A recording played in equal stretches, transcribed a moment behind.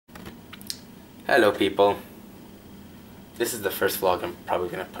Hello people. This is the first vlog I'm probably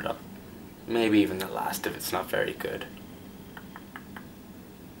going to put up. Maybe even the last if it's not very good.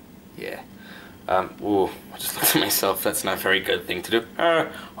 Yeah. Ooh, I just looked at myself. That's not a very good thing to do. Oh,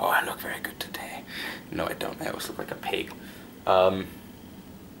 I look very good today. No, I don't. I always look like a pig. Yeah,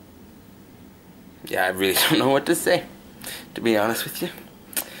 I really don't know what to say, to be honest with you.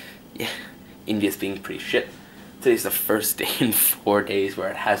 Yeah, India's being pretty shit. Today's the first day in 4 days where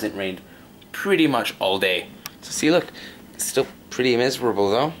it hasn't rained pretty much all day. So see, look, it's still pretty miserable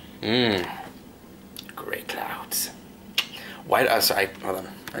though. Grey clouds. Why? Hold on.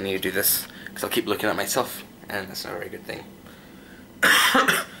 I need to do this because I'll keep looking at myself, and that's not a very good thing.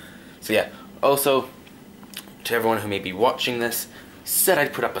 So yeah. Also, to everyone who may be watching this, said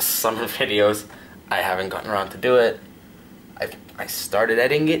I'd put up a summer videos. I haven't gotten around to do it. I started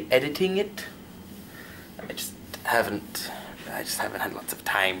editing it. I just haven't had lots of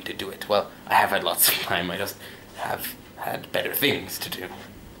time to do it. Well, I have had lots of time, I just have had better things to do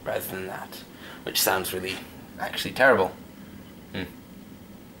rather than that, which sounds really actually terrible.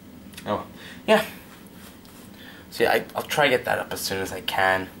 Oh, yeah. So yeah, I'll try to get that up as soon as I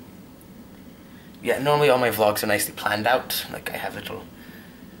can. Yeah, normally all my vlogs are nicely planned out. Like I have little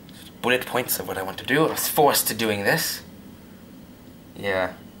bullet points of what I want to do. I was forced to doing this.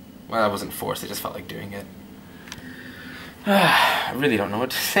 Yeah. Well, I wasn't forced, I just felt like doing it. I really don't know what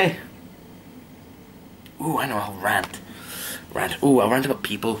to say. Ooh, I know, I'll rant. Ooh, I'll rant about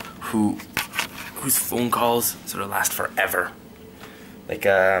people whose phone calls sort of last forever. Like,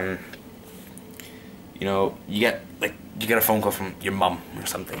 you know, you get a phone call from your mum or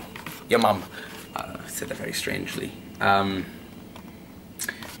something. Your mum. I said that very strangely. Yeah,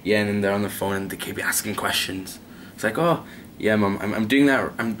 and then they're on the phone and they keep asking questions. It's like, oh, yeah, Mum, I'm doing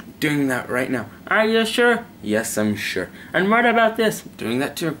that right now. Are you sure? Yes, I'm sure. And what about this? I'm doing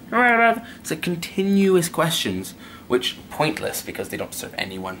that too. And what about that? It's like continuous questions, which pointless because they don't serve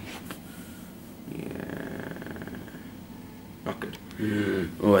anyone. Yeah. Not good.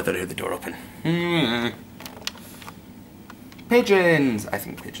 Oh, I thought I heard the door open. Pigeons! I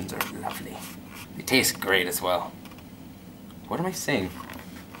think pigeons are lovely. They taste great as well. What am I saying?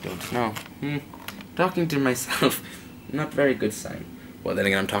 Don't know. Talking to myself. Not very good sign. Well, then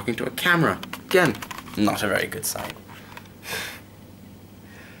again, I'm talking to a camera. Again, not a very good sign.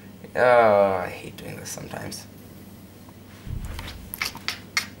 Oh, I hate doing this sometimes.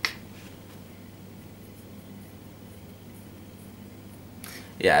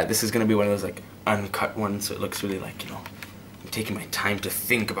 Yeah, this is gonna be one of those like uncut ones, so it looks really like, you know, I'm taking my time to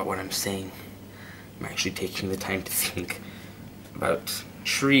think about what I'm saying. I'm actually taking the time to think about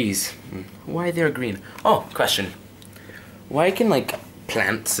trees. Why they're green. Oh, question. Why can like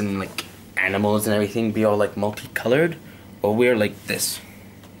plants and like animals and everything be all like multicolored, or we're like this?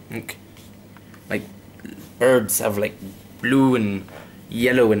 Like birds have like blue and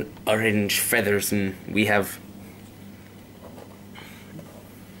yellow and orange feathers, and we have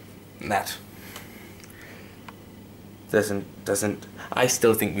that. Doesn't I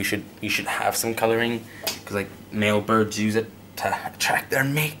still think we should have some coloring, because like male birds use it to attract their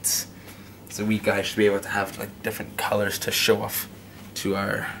mates. So we guys should be able to have like different colors to show off to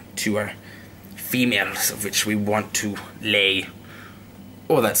our females of which we want to lay.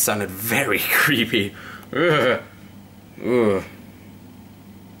 Oh, that sounded very creepy. Ugh. Ugh.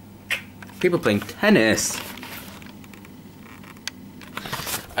 People playing tennis.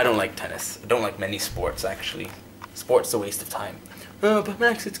 I don't like tennis. I don't like many sports actually. Sports is a waste of time. Oh, but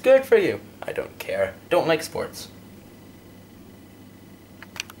Max, it's good for you. I don't care. Don't like sports.